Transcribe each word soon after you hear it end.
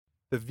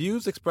The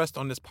views expressed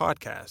on this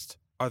podcast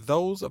are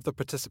those of the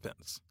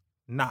participants,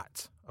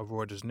 not of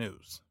Reuters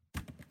News.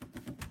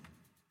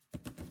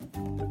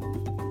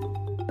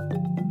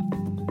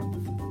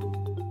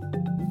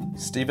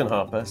 Stephen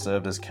Harper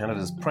served as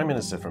Canada's Prime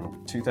Minister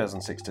from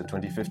 2006 to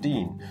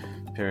 2015,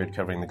 a period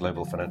covering the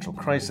global financial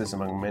crisis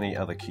among many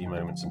other key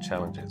moments and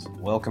challenges.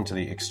 Welcome to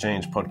the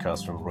Exchange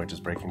podcast from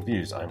Reuters Breaking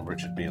Views. I'm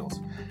Richard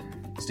Beals.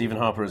 Stephen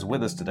Harper is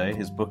with us today.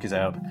 His book is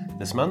out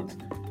this month,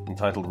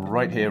 entitled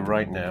Right Here,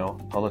 Right Now,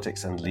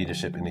 Politics and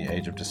Leadership in the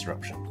Age of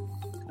Disruption.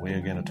 We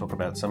are going to talk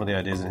about some of the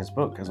ideas in his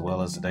book, as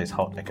well as today's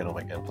hot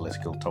economic and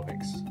political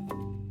topics.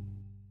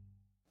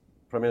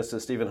 Prime Minister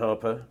Stephen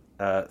Harper,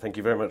 thank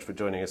you very much for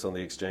joining us on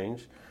the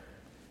Exchange.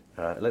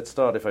 Let's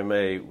start, if I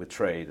may, with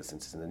trade,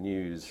 since it's in the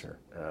news. Sure.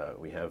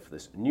 We have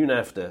this new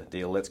NAFTA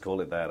deal, let's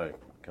call it that. I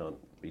can't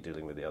be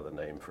dealing with the other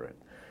name for it.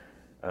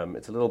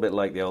 It's a little bit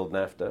like the old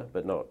NAFTA,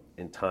 but not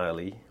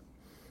entirely.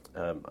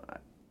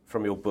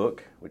 From your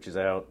book, which is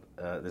out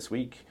this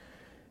week,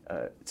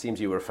 it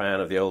seems you were a fan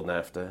of the old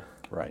NAFTA.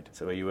 Right.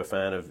 So are you a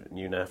fan of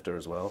new NAFTA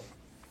as well?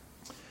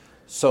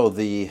 So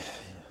the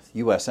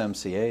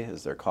USMCA,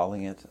 as they're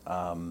calling it,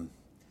 I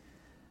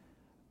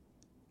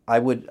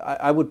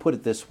would put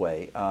it this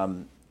way: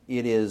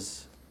 it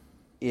is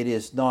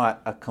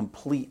not a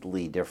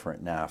completely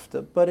different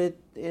NAFTA, but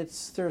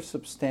there's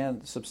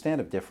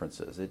substantive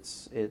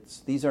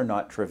differences. These are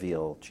not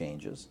trivial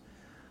changes.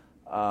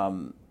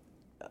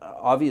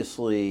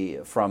 Obviously,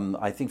 from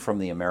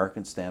the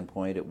American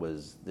standpoint,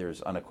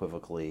 there's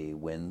unequivocally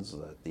wins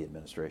that the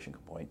administration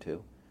can point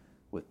to,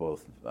 with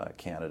both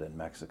Canada and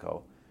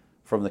Mexico.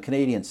 From the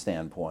Canadian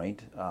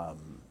standpoint, I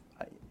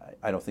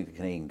don't think the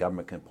Canadian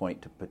government can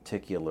point to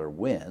particular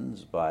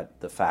wins, but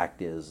the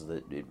fact is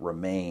that it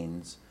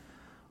remains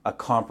a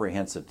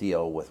comprehensive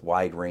deal with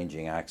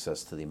wide-ranging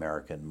access to the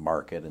American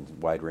market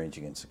and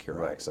wide-ranging and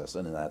secure access,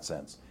 and in that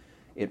sense,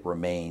 it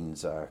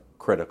remains a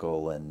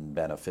critical and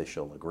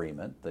beneficial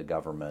agreement. The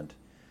government,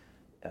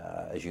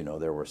 as you know,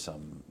 there were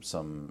some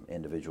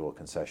individual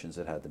concessions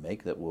it had to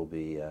make that will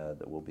be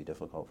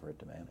difficult for it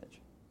to manage.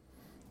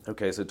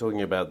 Okay, so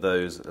talking about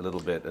those a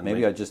little bit. And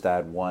maybe I'd just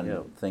add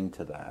one thing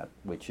to that,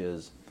 which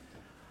is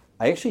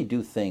I actually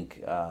do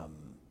think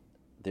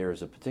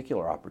there's a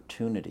particular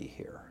opportunity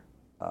here.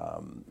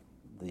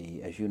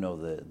 As you know,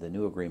 the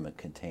new agreement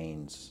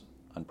contains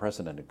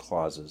unprecedented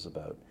clauses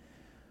about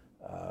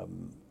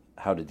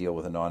how to deal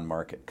with a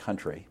non-market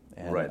country,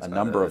 and right. a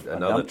number of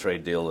another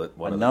trade deal that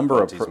one a of number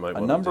the of parties might a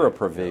want number to of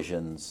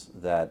provisions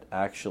that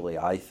actually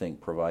I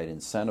think provide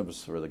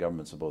incentives for the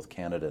governments of both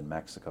Canada and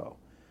Mexico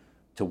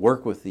to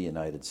work with the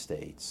United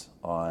States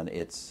on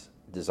its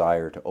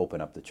desire to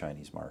open up the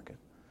Chinese market.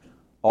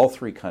 All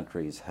three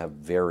countries have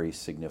very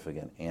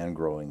significant and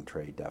growing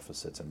trade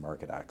deficits and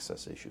market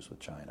access issues with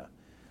China.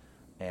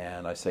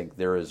 And I think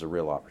there is a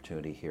real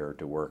opportunity here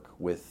to work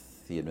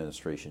with the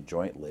administration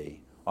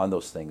jointly on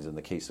those things. In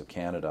the case of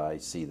Canada, I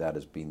see that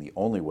as being the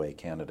only way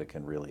Canada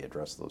can really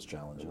address those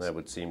challenges. And that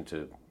would seem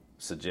to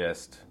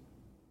suggest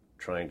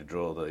trying to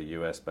draw the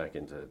U.S. back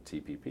into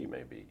TPP,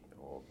 maybe,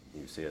 or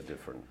you see a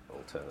different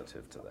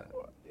alternative to that?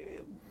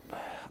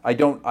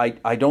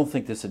 I don't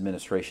think this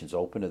administration's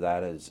open to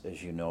that.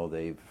 As you know,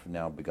 they've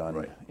now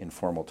begun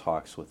informal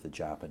talks with the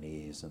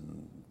Japanese,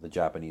 and the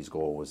Japanese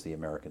goal was the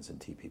Americans in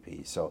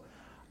TPP. So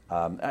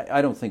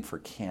I don't think for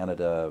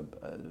Canada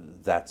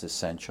that's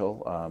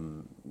essential.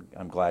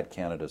 I'm glad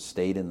Canada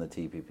stayed in the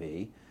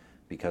TPP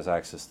because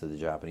access to the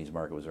Japanese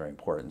market was very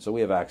important. So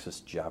we have access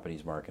to the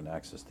Japanese market and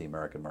access to the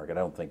American market. I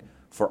don't think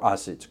for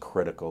us it's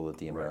critical that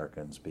the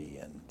Americans be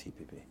in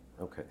TPP.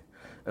 Okay.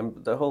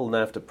 And the whole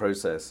NAFTA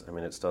process, I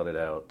mean, it started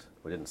out,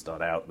 we didn't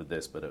start out with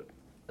this, but at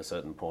a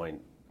certain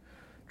point,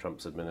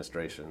 Trump's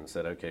administration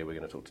said, okay, we're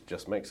going to talk to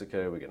just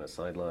Mexico, we're going to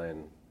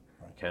sideline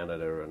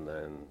Canada, and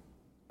then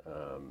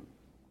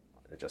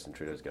Justin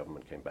Trudeau's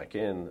government came back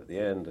in at the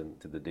end and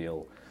did the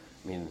deal.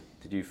 I mean,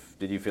 did you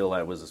feel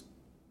that was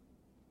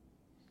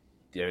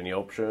the only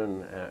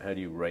option? How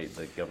do you rate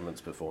the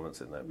government's performance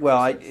in that process?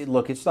 Well,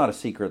 look, it's not a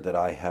secret that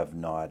I have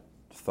not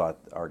thought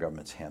our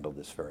government's handled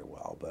this very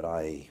well, but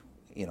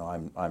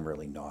I'm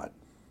really not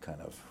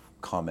kind of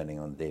commenting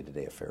on the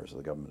day-to-day affairs of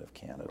the government of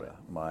Canada.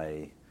 Right.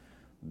 My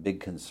big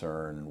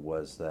concern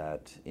was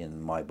that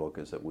in my book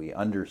is that we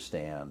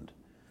understand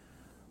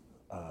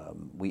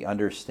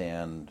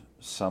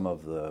some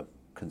of the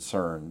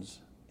concerns,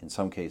 in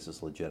some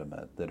cases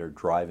legitimate, that are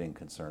driving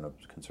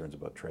concerns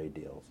about trade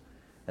deals,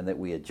 and that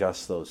we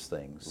adjust those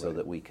things so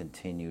that we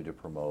continue to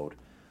promote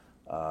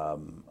a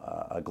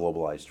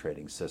globalized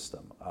trading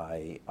system.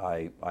 I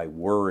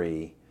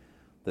worry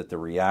that the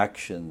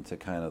reaction to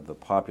kind of the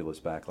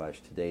populist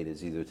backlash to date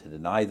is either to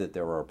deny that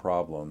there are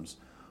problems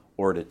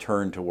or to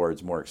turn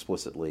towards more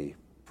explicitly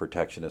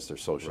protectionist or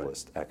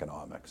socialist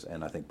economics.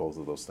 And I think both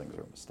of those things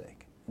are a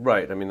mistake.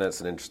 Right. I mean,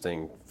 that's an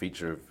interesting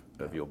feature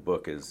of your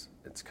book is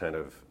it's kind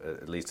of,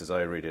 at least as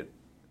I read it,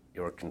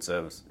 you're a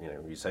conservative,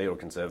 you say you're a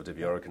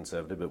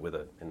conservative, but with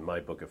in my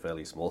book, a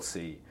fairly small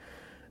c,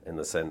 in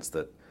the sense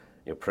that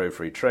you're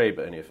pro-free trade,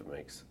 but only if it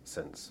makes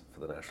sense for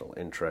the national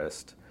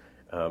interest.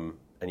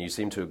 and you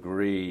seem to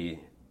agree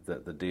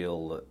that the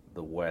deal that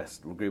the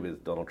West, agree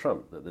with Donald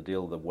Trump, that the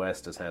deal the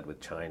West has had with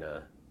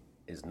China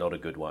is not a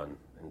good one,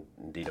 and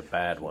indeed a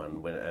bad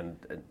one.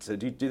 And so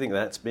do you think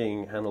that's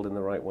being handled in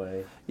the right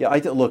way? Yeah,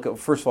 look,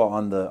 first of all,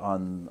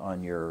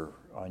 on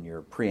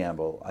your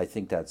preamble, I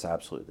think that's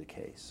absolutely the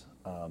case.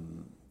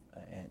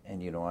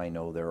 And you know, I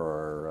know there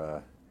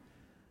are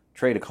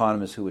trade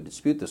economists who would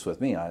dispute this with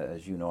me.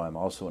 As you know, I'm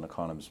also an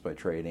economist by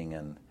trading,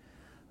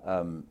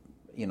 and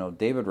you know,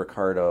 David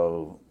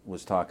Ricardo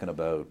was talking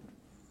about,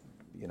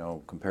 you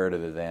know,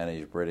 comparative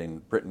advantage,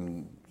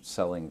 Britain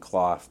selling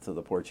cloth to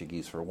the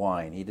Portuguese for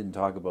wine. He didn't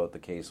talk about the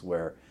case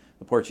where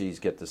the Portuguese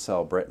get to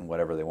sell Britain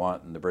whatever they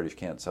want, and the British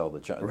can't sell the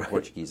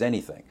Portuguese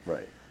anything.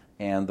 Right.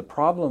 And the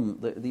problem,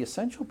 the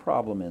essential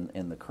problem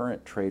in the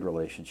current trade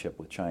relationship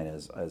with China,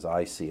 as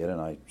I see it, and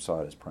I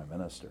saw it as Prime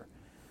Minister,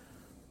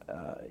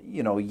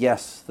 you know,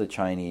 yes, the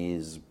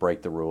Chinese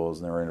break the rules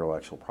and there are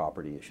intellectual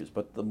property issues,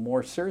 but the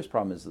more serious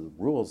problem is the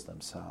rules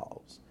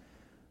themselves.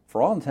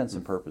 For all intents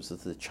and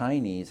purposes, the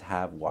Chinese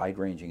have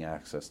wide-ranging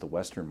access to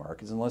Western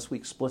markets unless we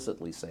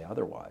explicitly say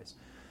otherwise.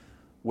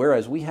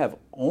 Whereas we have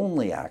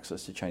only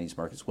access to Chinese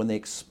markets when they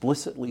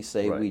explicitly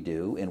say we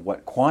do, in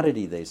what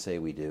quantity they say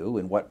we do,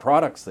 in what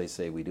products they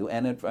say we do,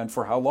 and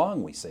for how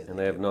long we say they do. And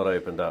they have not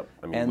opened up.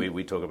 I mean,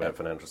 we talk about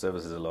financial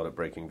services a lot at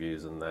Breaking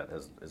Views, and that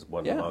is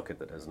one market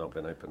that has not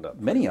been opened up.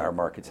 Many of our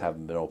markets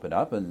haven't been opened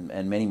up,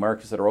 and many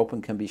markets that are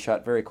open can be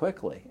shut very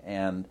quickly.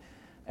 And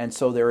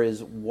so there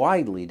is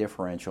widely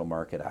differential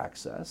market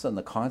access, and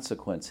the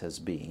consequence has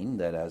been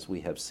that, as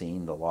we have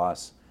seen the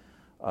loss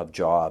of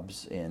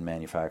jobs in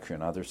manufacturing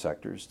and other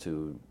sectors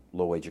to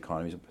low-wage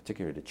economies, in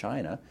particular to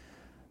China,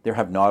 there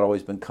have not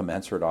always been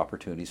commensurate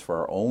opportunities for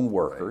our own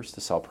workers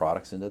to sell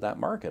products into that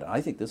market.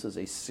 I think this is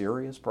a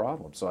serious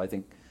problem. So I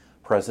think the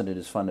President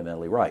is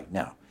fundamentally right.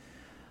 Now,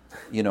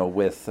 you know,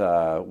 with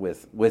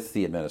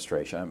the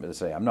administration, I'm going to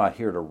say I'm not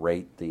here to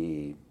rate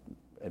the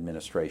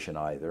administration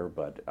either,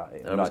 but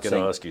I'm not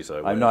going to ask you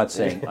so. I'm not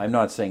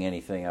saying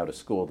anything out of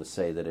school to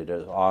say that it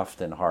is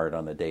often hard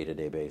on a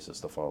day-to-day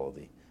basis to follow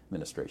the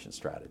administration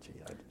strategy.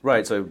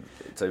 Right. So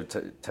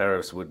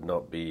tariffs would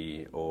not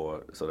be,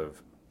 or sort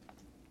of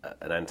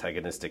an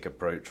antagonistic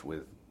approach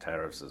with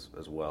tariffs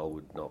as well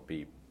would not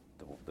be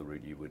the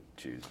route you would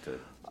choose to.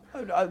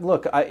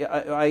 Look,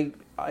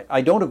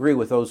 I don't agree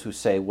with those who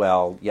say,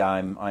 well, yeah,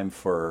 I'm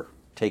for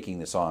taking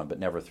this on, but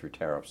never through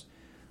tariffs.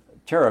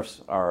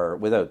 Tariffs are,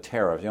 without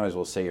tariffs, you might as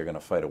well say you're going to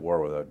fight a war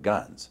without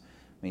guns.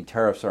 I mean,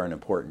 tariffs are an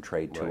important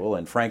trade tool,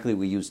 and frankly,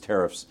 we use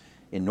tariffs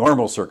in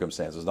normal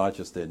circumstances, not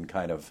just in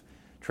kind of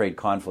trade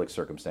conflict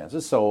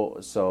circumstances.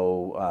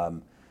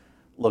 So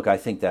look, I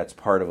think that's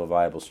part of a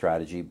viable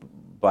strategy,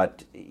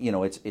 but you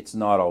know, it's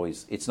not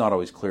always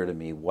clear to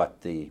me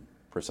what the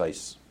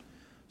precise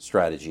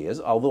strategy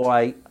is. Although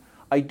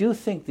I do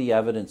think the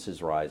evidence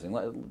is rising.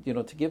 You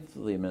know, to give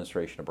the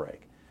administration a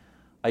break,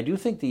 I do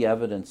think the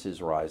evidence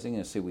is rising.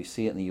 And we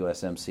see it in the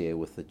USMCA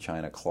with the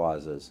China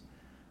clauses.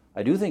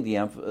 I do think the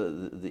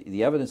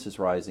evidence is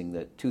rising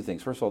that two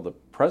things. First of all, the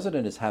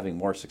President is having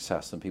more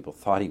success than people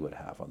thought he would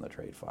have on the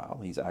trade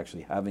file. He's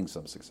actually having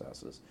some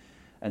successes.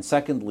 And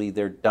secondly,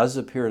 there does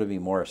appear to be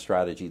more a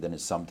strategy than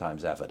is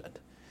sometimes evident.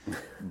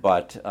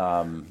 But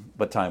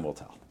time will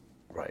tell.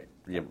 Right.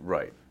 Yeah,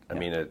 right. I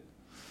mean,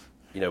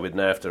 you know, with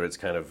NAFTA, it's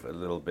kind of a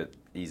little bit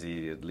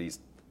easy, at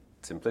least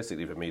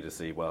simplistically for me to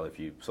see, well, if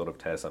you sort of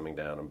tear something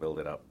down and build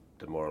it up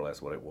to more or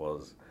less what it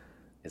was,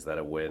 is that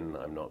a win?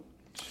 I'm not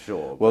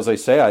sure. Well, as I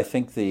say, I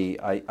think the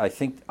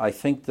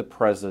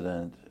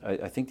President,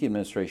 I think the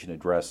administration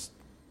addressed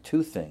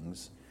two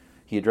things.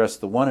 He addressed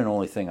the one and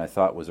only thing I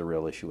thought was a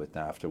real issue with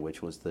NAFTA,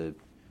 which was the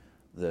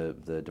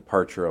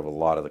departure of a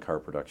lot of the car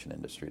production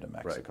industry to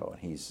Mexico,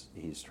 and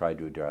he's tried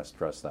to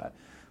address that.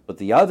 But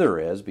the other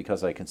is,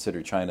 because I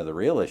consider China the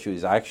real issue,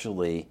 he's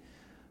actually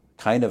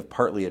kind of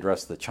partly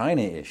addressed the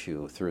China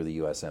issue through the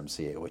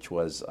USMCA, which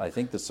was, I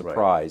think, the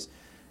surprise,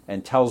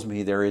 and tells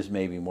me there is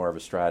maybe more of a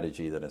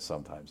strategy than is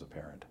sometimes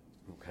apparent.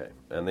 Okay.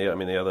 And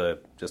the other,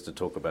 just to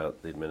talk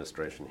about the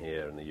administration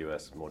here in the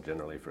U.S. more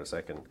generally for a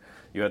second,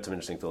 you had some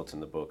interesting thoughts in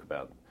the book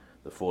about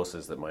the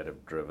forces that might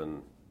have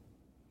driven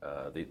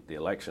the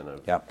election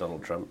of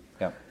Donald Trump.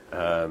 Yeah.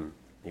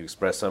 You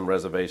expressed some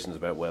reservations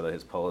about whether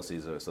his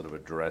policies are sort of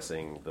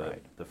addressing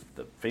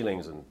the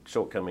feelings and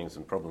shortcomings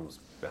and problems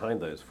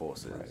behind those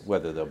forces. Right.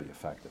 Whether they'll be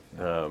effective.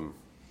 Yeah.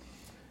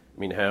 I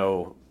mean,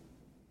 how,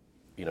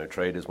 you know,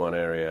 trade is one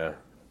area.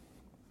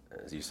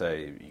 As you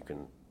say, you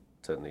can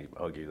certainly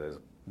argue there's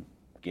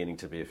beginning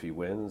to be a few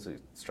wins. The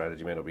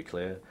strategy may not be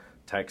clear.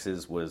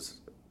 Taxes was,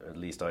 at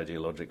least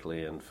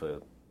ideologically and for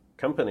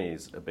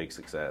companies, a big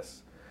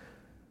success.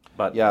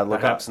 But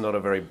perhaps not a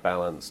very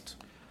balanced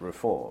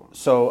reform.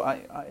 So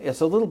it's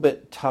a little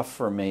bit tough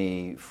for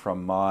me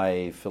from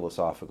my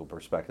philosophical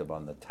perspective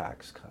on the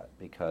tax cut,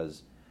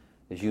 because,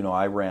 as you know,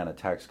 I ran a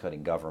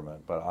tax-cutting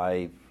government, but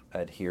I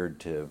adhered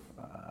to,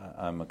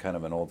 I'm a kind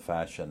of an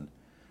old-fashioned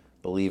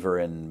believer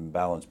in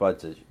balanced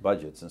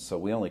budgets, and so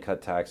we only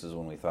cut taxes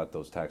when we thought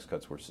those tax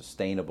cuts were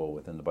sustainable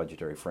within the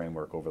budgetary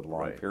framework over the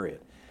long period.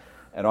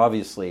 And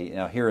obviously,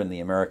 now here in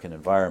the American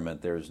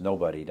environment, there's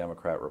nobody,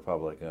 Democrat,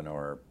 Republican,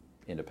 or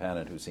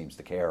Independent, who seems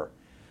to care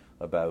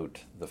about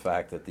the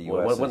fact that the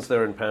U.S. Well, once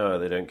they're in power,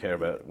 they don't care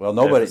about. Well,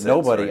 nobody.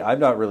 Right? I'm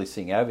not really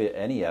seeing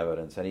any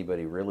evidence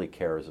anybody really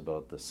cares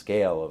about the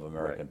scale of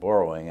American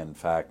borrowing. In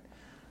fact,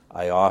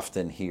 I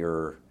often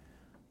hear,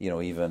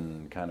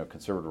 even kind of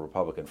conservative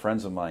Republican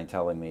friends of mine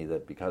telling me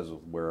that because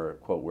we're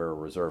quote we're a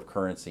reserve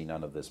currency,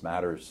 none of this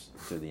matters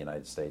to the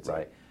United States.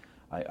 Right.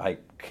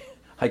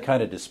 I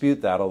kind of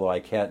dispute that, although I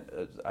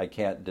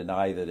can't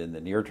deny that in the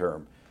near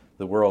term,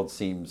 the world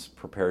seems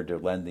prepared to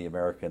lend the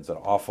Americans an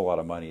awful lot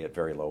of money at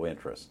very low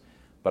interest.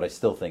 But I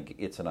still think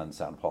it's an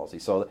unsound policy.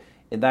 So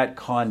in that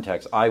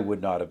context, I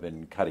would not have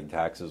been cutting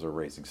taxes or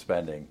raising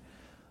spending.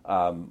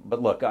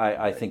 But look,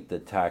 I think the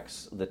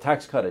tax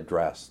cut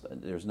addressed,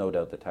 there's no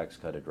doubt the tax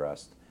cut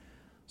addressed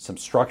some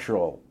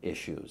structural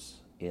issues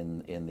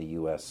in the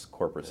U.S.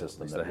 corporate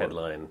system. The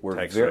headline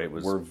tax rate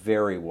was were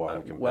very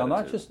wide. Well,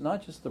 not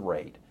just the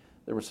rate.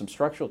 There were some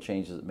structural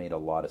changes that made a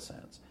lot of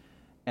sense.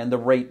 And the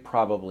rate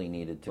probably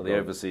needed to go. The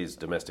overseas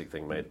domestic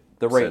thing made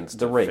sense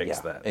to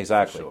fix that.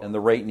 Exactly. Sure. And the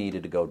rate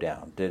needed to go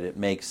down. Did it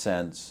make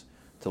sense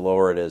to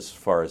lower it as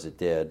far as it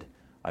did?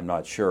 I'm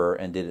not sure.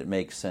 And did it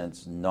make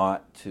sense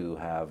not to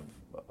have,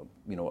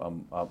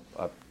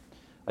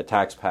 a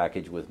tax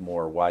package with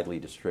more widely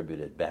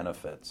distributed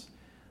benefits?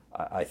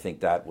 I think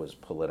that was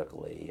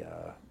politically,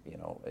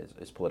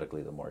 is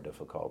politically the more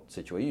difficult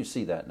situation. You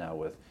see that now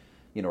with,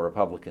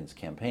 Republicans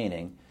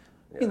campaigning.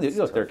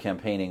 They're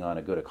campaigning on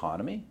a good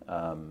economy,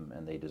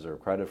 and they deserve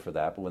credit for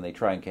that. But when they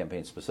try and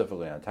campaign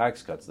specifically on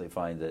tax cuts, they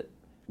find that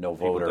no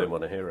voter don't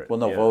want to hear it. Well,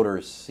 no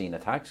voter's seen a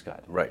tax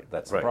cut. Right,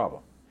 that's the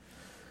problem.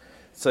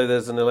 So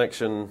there's an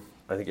election.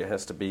 I think it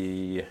has to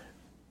be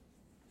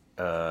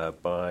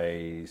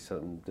by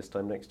this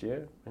time next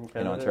year in Canada.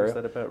 In Ontario, is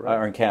that about right?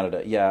 Or in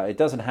Canada, yeah. It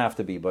doesn't have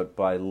to be, but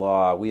by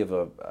law, we have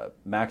a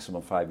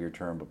maximum 5-year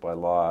term. But by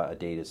law, a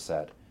date is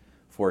set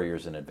 4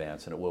 years in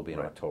advance, and it will be in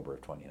October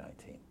of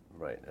 2019.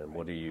 Right, and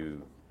what are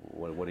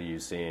you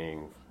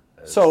seeing?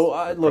 As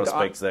look,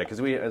 prospects there, because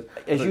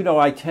as you know,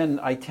 I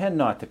tend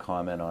not to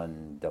comment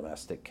on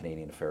domestic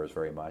Canadian affairs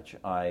very much.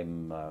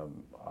 I'm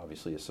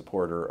obviously a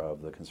supporter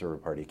of the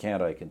Conservative Party of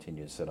Canada. I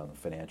continue to sit on the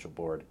financial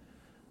board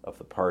of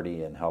the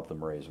party and help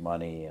them raise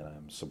money, and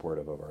I'm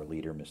supportive of our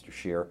leader, Mr.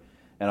 Scheer.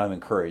 And I'm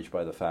encouraged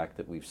by the fact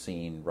that we've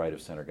seen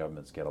right-of-centre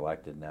governments get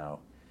elected now,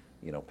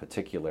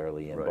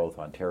 particularly in both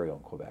Ontario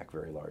and Quebec,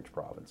 very large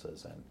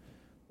provinces, and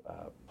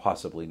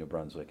possibly New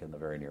Brunswick in the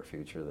very near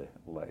future.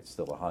 It's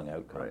still a hung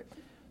outcome. Right.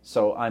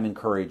 So I'm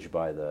encouraged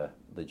by the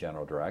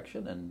general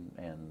direction,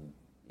 and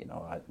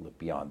I look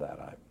beyond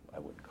that. I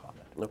wouldn't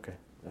comment. Okay,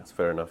 that's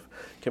fair enough.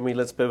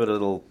 Let's pivot a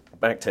little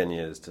back 10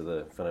 years to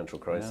the financial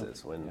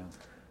crisis when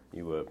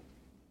you were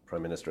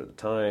Prime Minister at the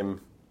time.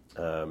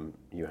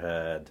 You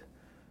had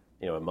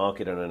a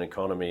market and an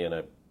economy and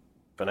a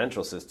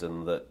financial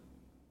system that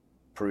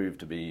proved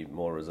to be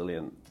more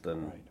resilient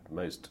than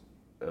most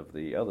of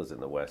the others in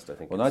the West. I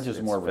think. Well, not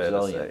just more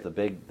resilient. The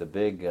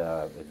big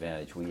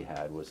advantage we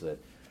had was that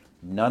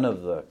none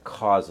of the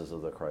causes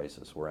of the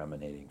crisis were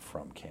emanating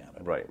from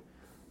Canada. Right.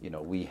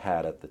 We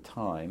had at the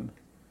time,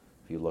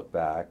 if you look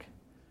back,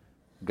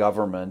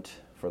 government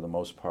for the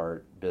most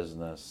part,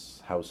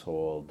 business,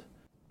 household,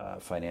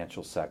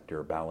 financial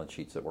sector balance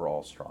sheets that were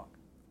all strong.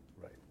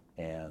 Right.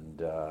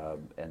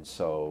 And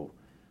so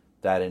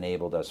that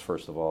enabled us,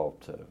 first of all,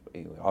 to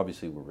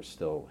obviously we were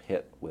still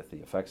hit with the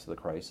effects of the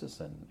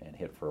crisis and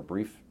hit for a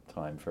brief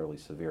time fairly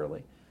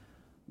severely,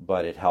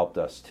 but it helped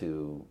us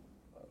to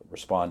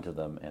respond to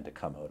them and to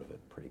come out of it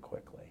pretty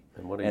quickly.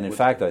 And in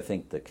fact, I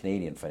think the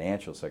Canadian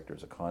financial sector,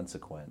 as a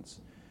consequence,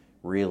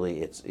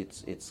 really its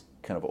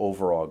kind of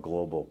overall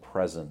global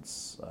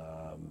presence,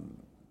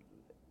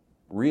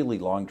 really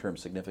long-term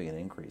significant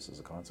increase as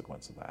a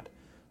consequence of that.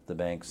 The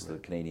banks, the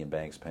Canadian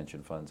banks,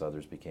 pension funds,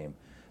 others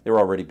they were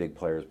already big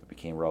players, but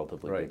became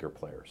relatively bigger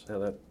players.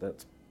 Now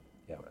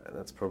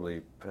that's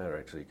probably fair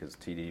actually, because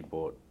TD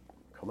bought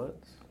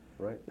Commerce,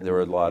 right? There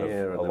were a lot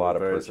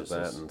of purchases,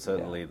 that, and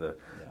certainly the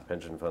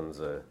pension funds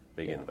are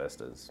big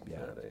investors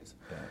nowadays.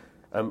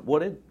 Yeah. What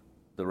did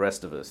the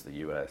rest of us, the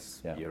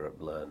U.S., Europe,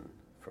 learn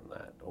from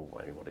that? Or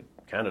what did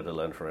Canada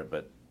learn from it?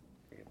 But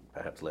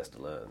perhaps less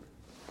to learn.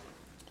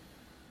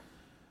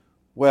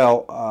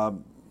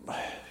 Well.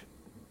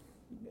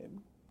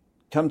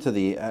 Come to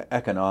the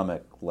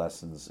economic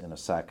lessons in a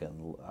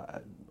second.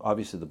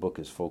 Obviously, the book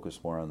is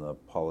focused more on the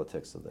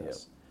politics of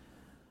this.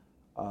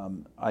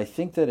 I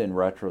think that in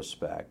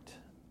retrospect,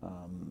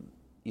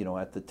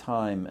 at the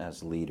time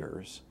as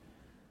leaders,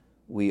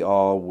 we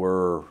all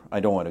were, I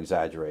don't want to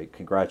exaggerate,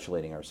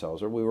 congratulating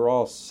ourselves, or we were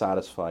all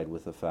satisfied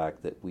with the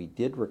fact that we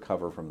did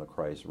recover from the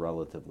crisis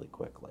relatively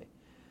quickly.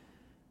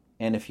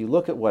 And if you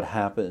look at what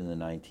happened in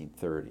the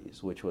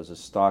 1930s, which was a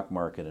stock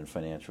market and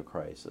financial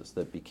crisis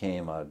that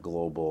became a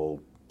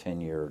global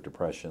 10-year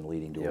depression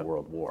leading to a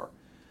world war,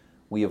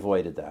 we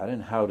avoided that.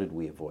 And how did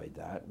we avoid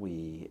that?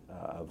 We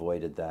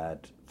avoided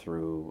that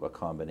through a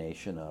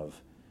combination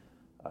of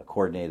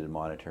coordinated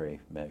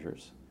monetary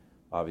measures.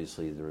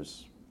 Obviously, there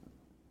was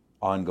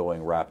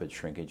ongoing rapid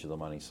shrinkage of the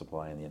money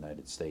supply in the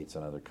United States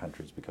and other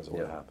countries because of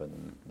what happened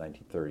in the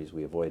 1930s.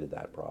 We avoided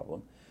that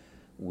problem.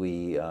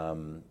 We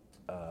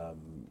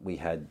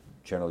had,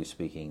 generally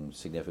speaking,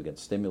 significant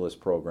stimulus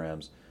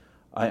programs.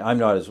 I'm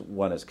not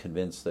as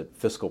convinced that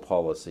fiscal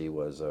policy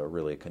was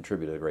really a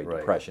contributor to the Great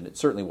Depression. It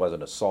certainly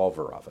wasn't a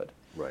solver of it.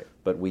 Right.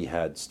 But we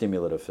had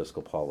stimulative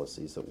fiscal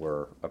policies that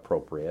were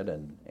appropriate,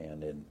 and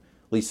in, at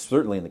least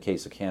certainly in the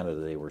case of Canada,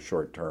 they were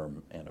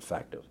short-term and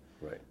effective.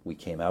 Right. We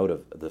came out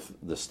of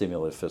the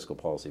stimulative fiscal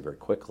policy very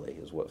quickly.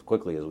 As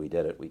quickly as we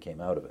did it, we came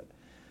out of it.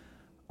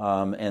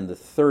 And the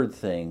third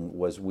thing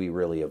was we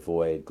really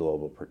avoid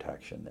global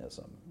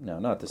protectionism. Now,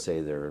 not to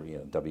say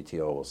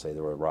WTO will say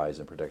there were a rise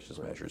in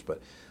protectionist measures,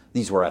 but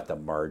these were at the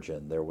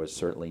margin. There was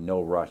certainly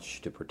no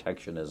rush to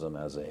protectionism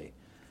as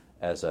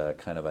a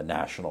kind of a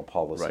national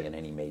policy in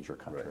any major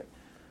country. Right.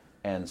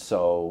 And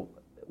so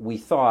we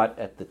thought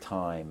at the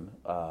time,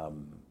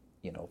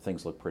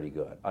 things looked pretty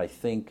good. I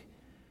think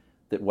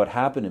that what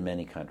happened in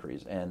many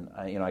countries, and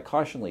I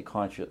constantly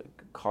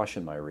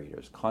caution my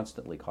readers,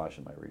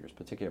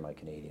 particularly my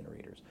Canadian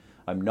readers.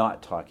 I'm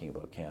not talking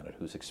about Canada,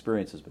 whose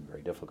experience has been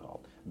very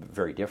difficult,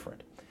 very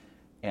different.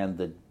 And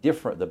the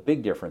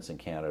big difference in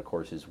Canada, of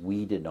course, is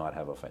we did not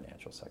have a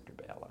financial sector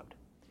bailout.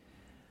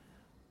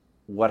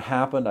 What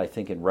happened, I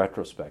think, in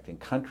retrospect, in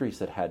countries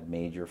that had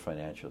major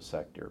financial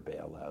sector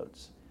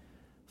bailouts,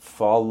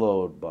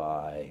 followed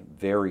by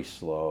very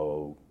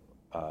slow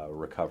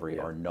recovery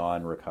or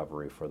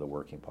non-recovery for the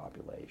working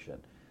population,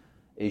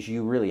 is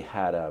you really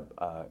had a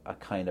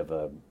kind of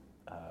a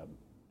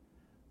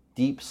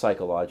deep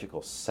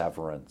psychological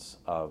severance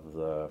of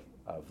the,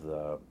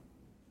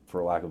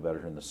 for lack of a better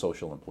term, the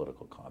social and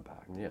political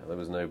compact. Yeah, there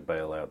was no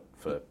bailout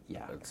for,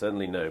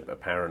 certainly no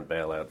apparent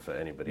bailout for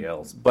anybody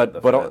else.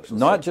 But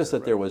not just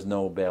that there was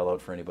no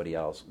bailout for anybody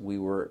else. We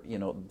were,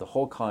 the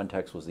whole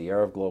context was the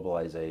era of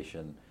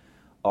globalization.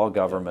 All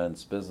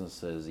governments,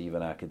 businesses,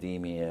 even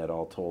academia had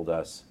all told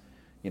us,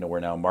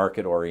 we're now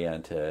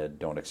market-oriented,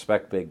 don't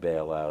expect big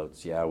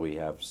bailouts. Yeah, we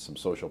have some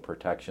social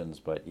protections,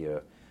 but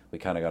we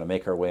kind of got to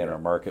make our way in our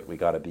market. We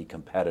got to be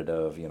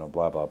competitive,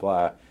 blah, blah,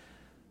 blah.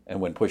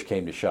 And when push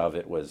came to shove,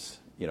 it was,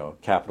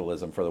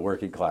 capitalism for the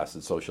working class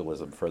and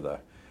socialism for the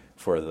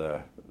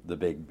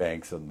big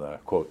banks and the,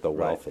 quote, the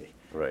wealthy.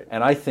 Right.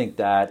 And I think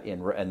that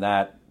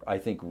I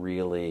think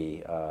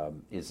really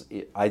is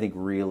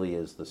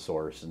the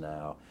source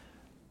now.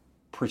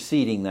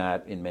 Preceding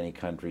that, in many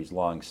countries,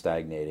 long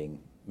stagnating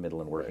middle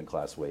and working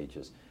class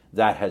wages.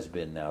 That has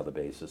been now the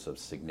basis of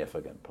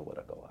significant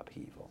political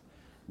upheaval.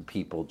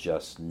 People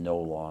just no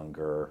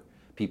longer,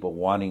 people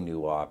wanting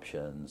new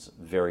options,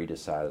 very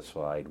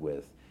dissatisfied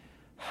with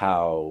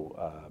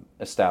how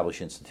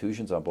established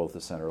institutions on both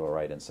the center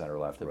right and center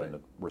left have been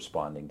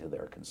responding to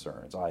their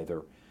concerns.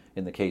 Either,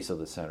 in the case of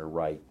the center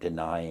right,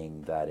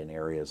 denying that in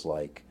areas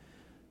like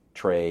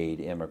trade,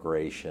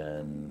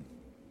 immigration,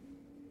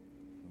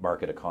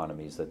 market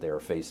economies that they are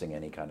facing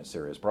any kind of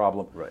serious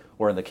problem,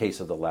 or in the case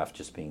of the left,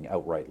 just being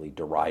outrightly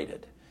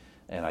derided.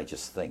 And I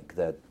just think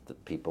that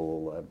a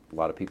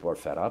lot of people are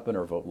fed up and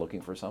are looking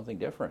for something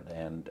different.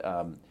 And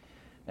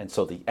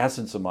so the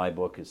essence of my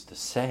book is to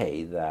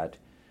say that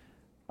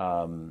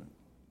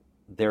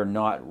they're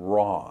not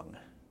wrong.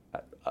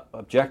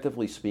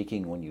 Objectively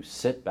speaking, when you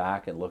sit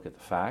back and look at the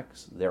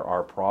facts, there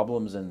are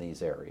problems in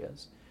these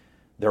areas.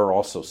 There are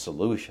also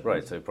solutions.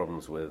 Right, so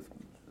problems with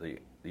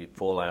the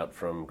fallout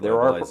from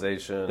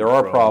globalization. There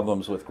are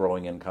problems with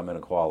growing income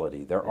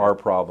inequality. There are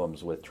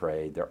problems with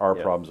trade. There are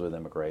problems with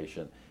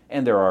immigration.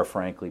 And there are,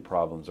 frankly,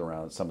 problems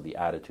around some of the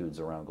attitudes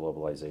around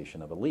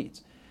globalization of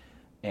elites.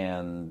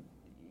 And,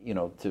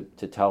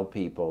 to tell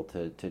people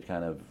to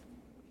kind of,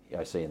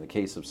 I say in the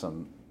case of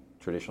some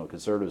traditional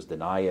conservatives,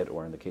 deny it,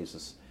 or in the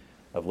cases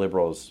of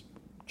liberals,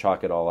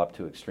 chalk it all up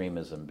to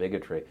extremism,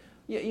 bigotry.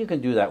 You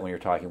can do that when you're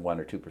talking 1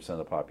 or 2% of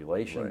the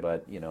population,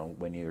 but,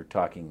 when you're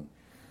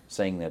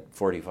saying that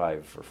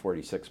 45 or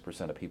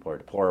 46% of people are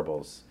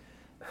deplorables,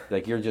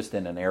 like you're just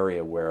in an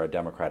area where a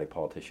Democratic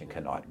politician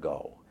cannot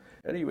go.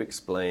 How do you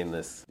explain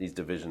these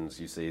divisions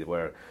you see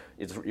where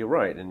you're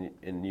right,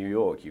 in New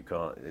York you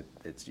can't,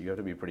 you have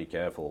to be pretty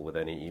careful with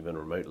any even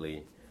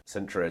remotely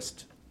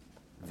centrist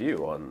view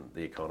on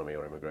the economy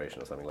or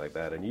immigration or something like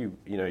that. And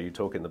you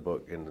talk in the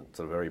book in a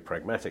sort of very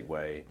pragmatic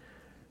way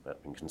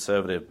about being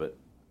conservative but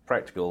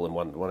practical, and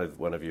one of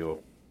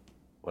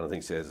the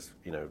things says,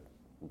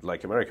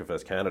 like America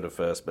first, Canada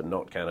first, but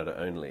not Canada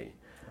only.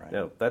 Right.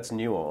 Now, that's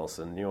nuance,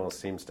 and nuance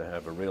seems to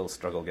have a real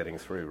struggle getting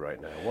through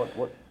right now.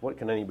 What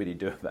can anybody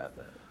do about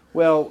that?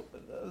 Well,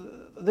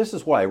 this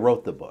is why I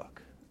wrote the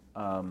book.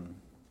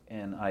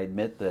 And I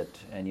admit that,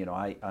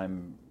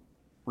 I'm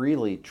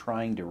really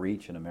trying to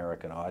reach an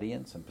American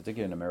audience, and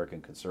particularly an American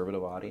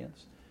conservative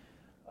audience,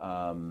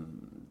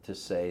 to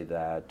say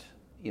that,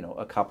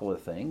 a couple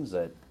of things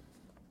that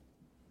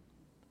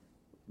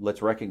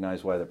let's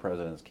recognize why the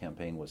president's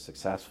campaign was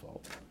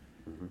successful,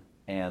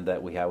 and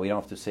that we don't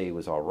have to say he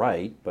was all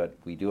right, but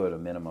we do at a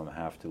minimum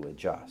have to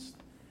adjust.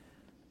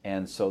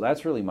 And so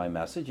that's really my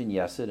message, and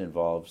yes, it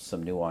involves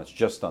some nuance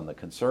just on the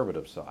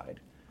conservative side.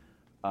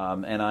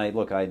 And I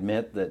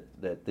admit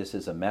that this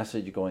is a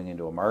message going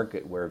into a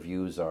market where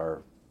views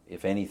are,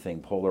 if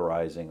anything,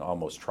 polarizing,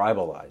 almost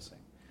tribalizing.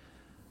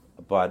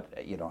 But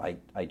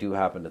I do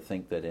happen to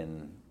think that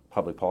in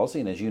public policy,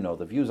 and as you know,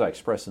 the views I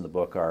express in the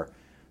book are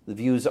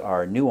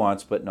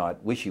nuanced but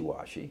not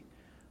wishy-washy.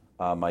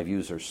 My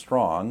views are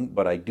strong,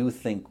 but I do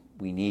think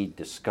we need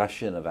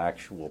discussion of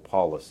actual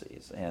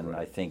policies, and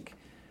right. I think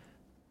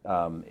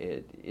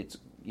it's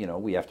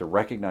we have to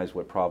recognize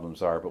what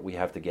problems are, but we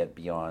have to get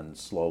beyond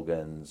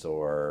slogans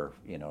or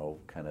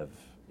kind of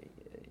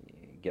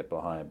get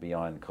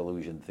beyond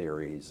collusion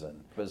theories.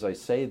 And as I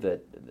say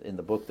that in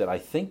the book, that I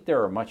think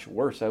there are much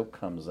worse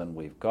outcomes than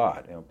we've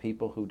got.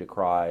 People who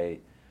decry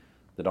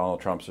the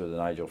Donald Trumps or the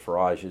Nigel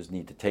Farages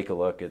need to take a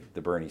look at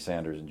the Bernie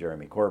Sanders and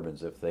Jeremy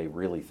Corbyns if they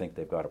really think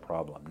they've got a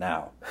problem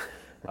now.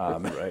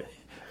 Right.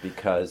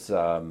 Because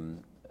the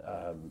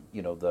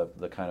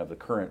kind of the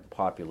current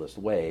populist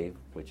wave,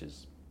 which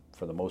is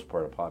for the most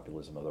part a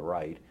populism of the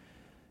right,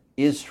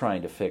 is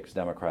trying to fix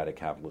democratic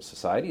capitalist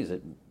societies.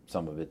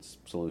 Some of its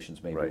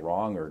solutions may right. be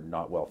wrong or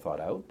not well thought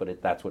out,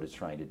 but that's what it's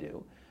trying to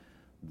do.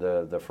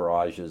 The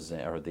Farages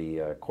or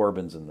the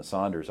Corbyns and the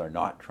Saunders are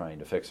not trying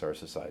to fix our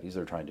societies.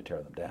 They're trying to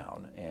tear them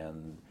down.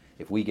 And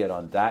if we get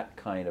on that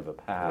kind of a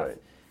path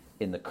right.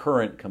 in the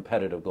current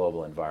competitive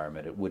global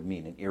environment, it would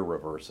mean an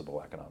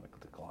irreversible economic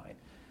decline,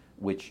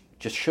 which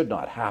just should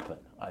not happen.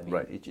 I mean,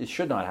 right. it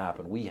should not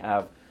happen. We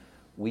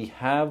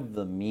have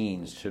the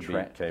means should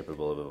be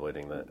capable of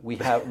avoiding that.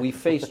 We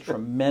face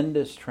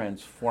tremendous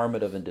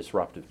transformative and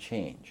disruptive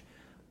change,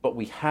 but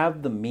we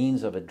have the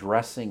means of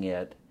addressing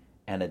it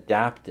and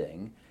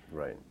adapting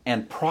right.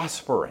 and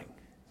prospering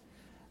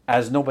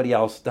as nobody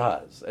else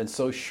does. And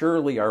so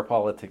surely our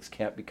politics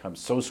can't become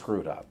so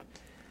screwed up,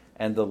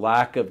 and the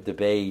lack of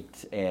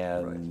debate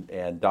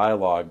and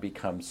dialogue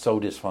becomes so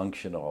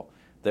dysfunctional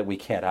that we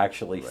can't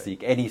actually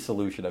seek any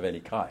solution of any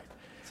kind.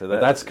 So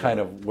that's kind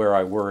of where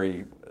I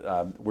worry.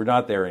 We're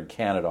not there in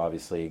Canada,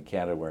 obviously. In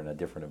Canada, we're in a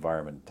different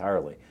environment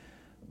entirely.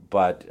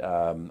 But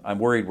I'm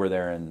worried we're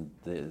there in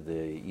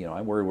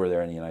I'm worried we're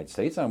there in the United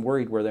States. I'm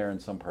worried we're there in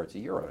some parts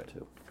of Europe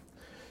too.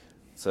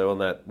 So on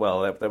that,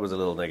 that was a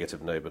little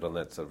negative note, but on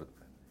that sort of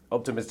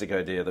optimistic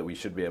idea that we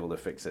should be able to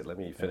fix it, let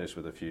me finish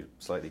with a few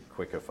slightly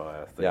quicker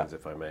fire things,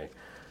 if I may.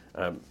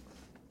 I'm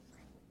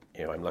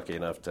lucky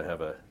enough to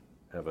have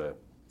a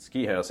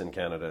ski house in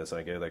Canada, so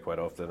I go there quite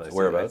often.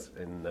 Whereabouts?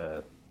 In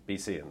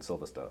BC, in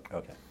Silverstone.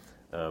 Okay.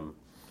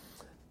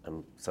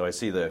 So I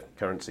see the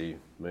currency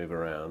move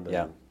around. And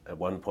yeah. At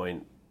one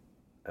point,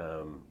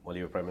 while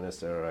you were Prime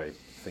Minister, I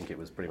think it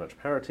was pretty much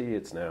parity.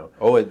 It's now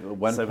at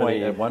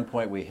one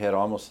point we hit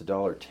almost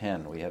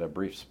 $1.10. We had a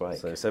brief spike.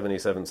 So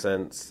 77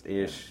 cents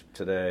ish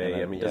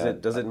today.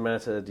 Does it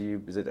matter?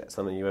 Is it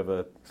something you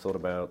ever thought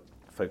about,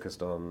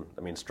 focused on?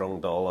 I mean,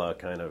 strong dollar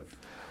kind of.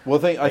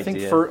 Well, I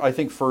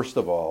think first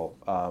of all,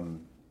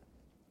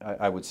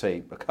 I would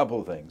say a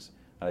couple of things,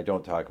 and I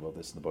don't talk about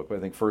this in the book. But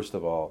I think first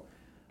of all,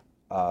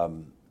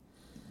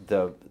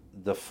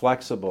 the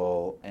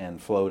flexible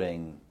and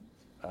floating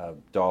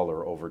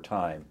dollar over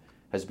time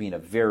has been a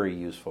very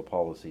useful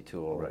policy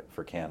tool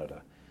for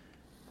Canada.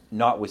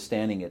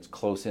 Notwithstanding its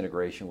close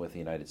integration with the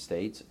United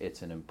States,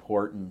 it's an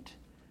important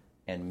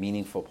and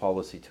meaningful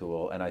policy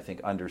tool, and I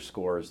think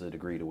underscores the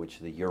degree to which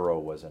the euro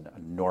was an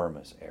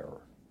enormous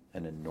error.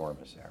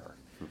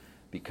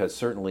 Because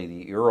certainly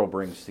the euro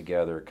brings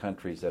together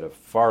countries that have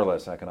far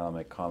less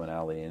economic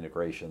commonality and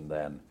integration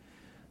than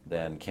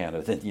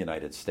Canada, than the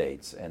United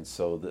States. And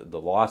so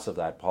the loss of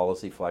that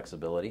policy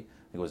flexibility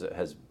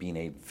has been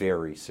a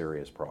very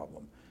serious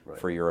problem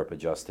for Europe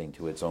adjusting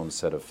to its own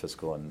set of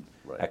fiscal and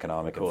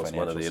economic and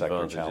financial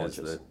sector challenges.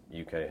 One of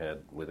the UK had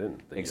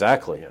within the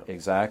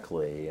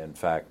Exactly. In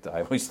fact,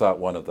 I always thought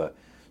one of the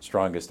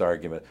strongest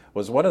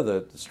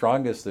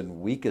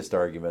and weakest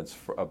arguments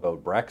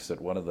about Brexit.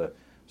 One of the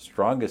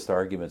strongest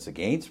arguments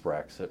against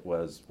Brexit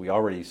was we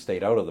already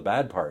stayed out of the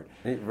bad part.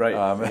 Right.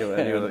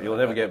 You'll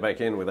never get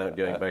back in without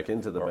going back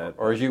into the bad part.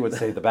 Or as you would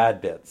say, the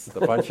bad bits,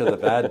 the bunch of the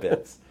bad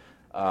bits.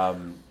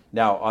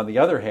 Now, on the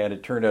other hand,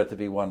 it turned out to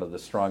be one of the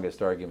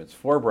strongest arguments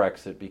for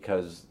Brexit,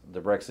 because the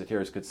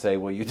Brexiteers could say,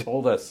 well, you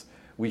told us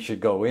we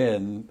should go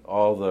in,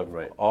 all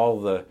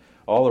the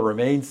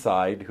Remain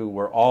side, who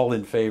were all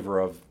in favor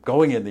of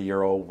going in the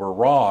euro, were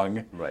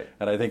wrong. Right.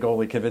 And I think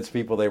only convinced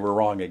people they were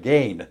wrong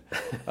again.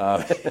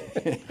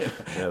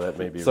 That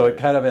may be so it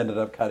kind of ended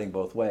up cutting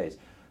both ways.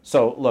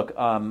 So look,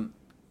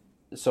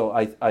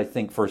 I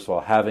think first of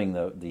all, having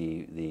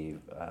the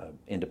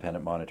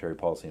independent monetary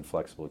policy and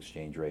flexible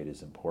exchange rate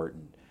is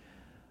important.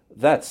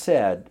 That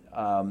said,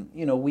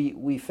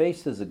 we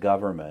faced as a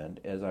government,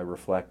 as I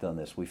reflect on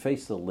this, we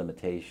face the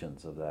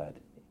limitations of that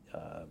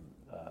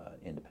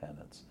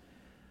independence.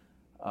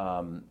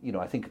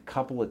 I think a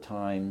couple of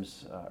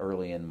times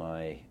early in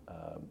my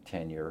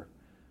tenure,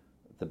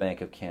 the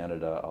Bank of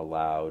Canada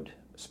allowed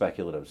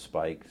speculative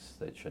spikes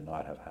that should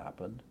not have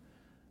happened.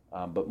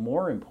 But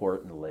more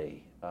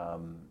importantly,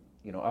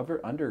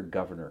 under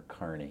Governor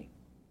Carney,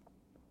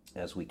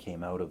 as we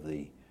came out of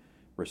the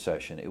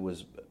recession. It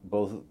was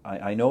both,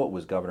 I know it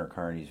was Governor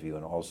Carney's view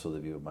and also the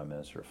view of my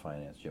Minister of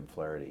Finance, Jim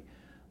Flaherty,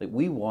 that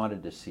we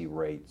wanted to see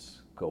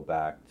rates go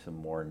back to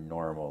more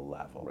normal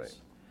levels. Right.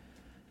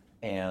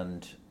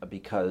 And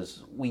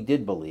because we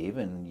did believe,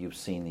 and you've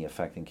seen the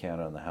effect in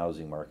Canada on the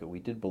housing market, we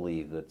did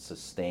believe that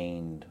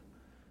sustained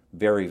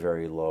very,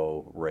 very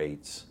low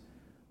rates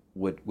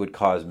would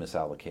cause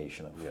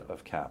misallocation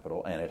of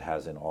capital, and it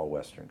has in all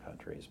Western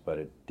countries, but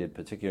it did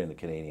particularly in the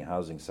Canadian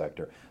housing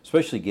sector,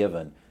 especially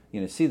given,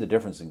 see the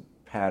difference in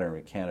pattern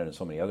in Canada and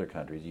so many other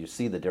countries. You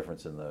see the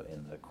difference in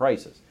the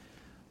crisis.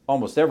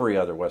 Almost every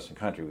other Western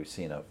country, we've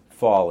seen a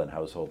fall in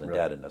household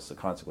indebtedness. The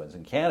consequence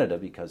in Canada,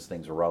 because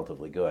things were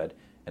relatively good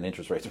and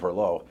interest rates were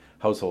low,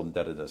 household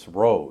indebtedness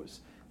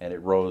rose, and it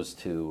rose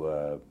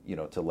to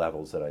to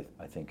levels that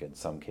I think in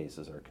some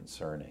cases are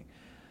concerning.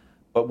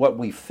 But what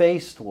we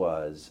faced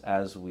was,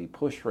 as we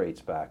pushed rates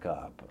back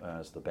up,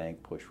 as the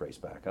bank pushed rates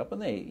back up, and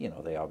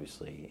they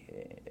obviously,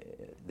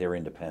 they're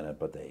independent,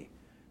 but they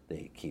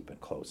keep in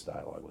close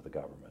dialogue with the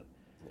government.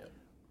 Yeah.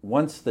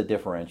 Once the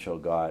differential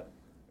got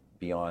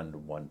beyond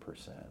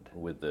 1%,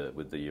 with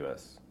the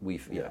U.S.,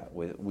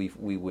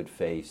 we would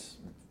face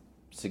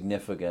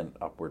significant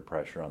upward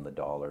pressure on the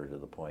dollar to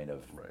the point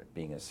of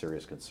being a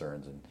serious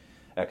concerns in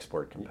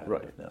export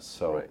competitiveness.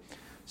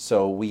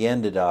 So we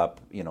ended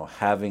up,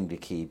 having to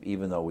keep,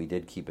 even though we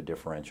did keep a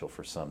differential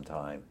for some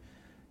time,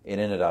 it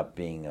ended up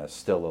being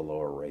still a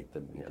lower rate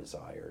than we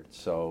desired.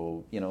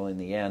 So, in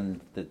the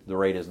end, the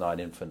rate is not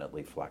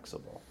infinitely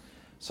flexible.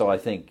 So I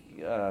think,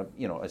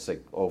 I say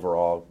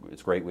overall,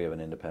 it's great we have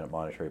an independent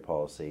monetary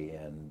policy,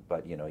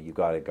 but you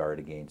got to guard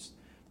against,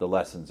 the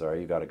lessons are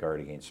you got to guard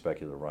against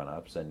speculative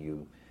run-ups, and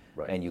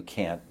you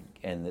can't,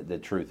 and the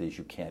truth is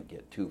you can't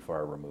get too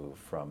far removed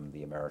from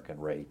the American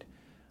rate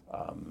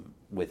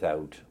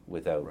without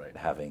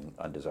having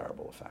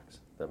undesirable effects.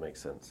 That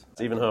makes sense.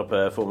 Stephen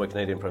Harper, former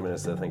Canadian Prime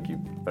Minister, thank you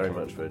very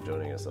much for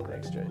joining us on The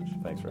Exchange.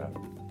 Thanks for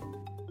having me.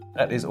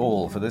 That is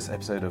all for this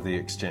episode of The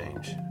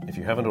Exchange. If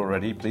you haven't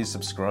already, please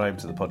subscribe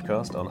to the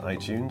podcast on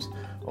iTunes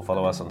or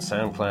follow us on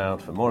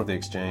SoundCloud for more of The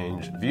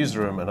Exchange,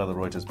 Viewsroom, and other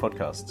Reuters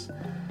podcasts.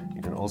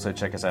 You can also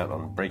check us out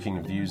on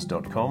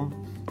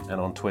breakingviews.com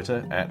and on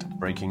Twitter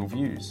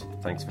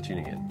 @breakingviews. Thanks for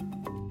tuning in.